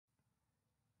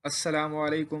السلام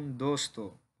علیکم دوستو،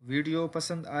 ویڈیو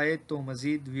پسند آئے تو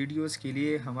مزید ویڈیوز کے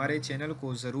لیے ہمارے چینل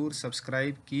کو ضرور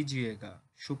سبسکرائب کیجیے گا،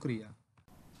 شکریہ۔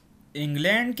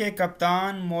 انگلینڈ کے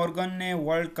کپتان مورگن نے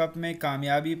ورلڈ کپ میں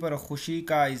کامیابی پر خوشی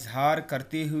کا اظہار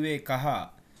کرتے ہوئے کہا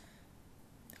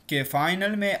کہ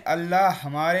فائنل میں اللہ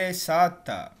ہمارے ساتھ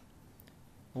تھا۔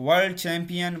 ورلڈ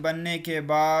چیمپئن بننے کے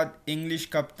بعد انگلش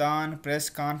کپتان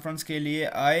پریس کانفرنس کے لیے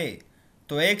آئے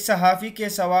تو ایک صحافی کے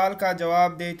سوال کا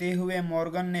جواب دیتے ہوئے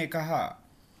مورگن نے کہا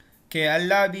کہ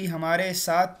اللہ بھی ہمارے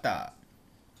ساتھ تھا۔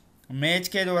 میچ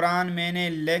کے دوران میں نے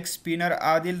لیگ سپنر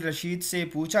عادل رشید سے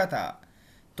پوچھا تھا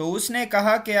تو اس نے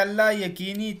کہا کہ اللہ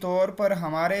یقینی طور پر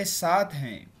ہمارے ساتھ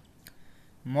ہیں۔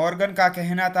 مورگن کا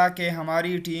کہنا تھا کہ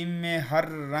ہماری ٹیم میں ہر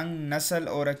رنگ، نسل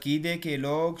اور عقیدے کے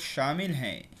لوگ شامل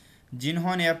ہیں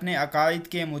جنہوں نے اپنے عقائد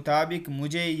کے مطابق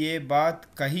مجھے یہ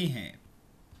بات کہی ہے۔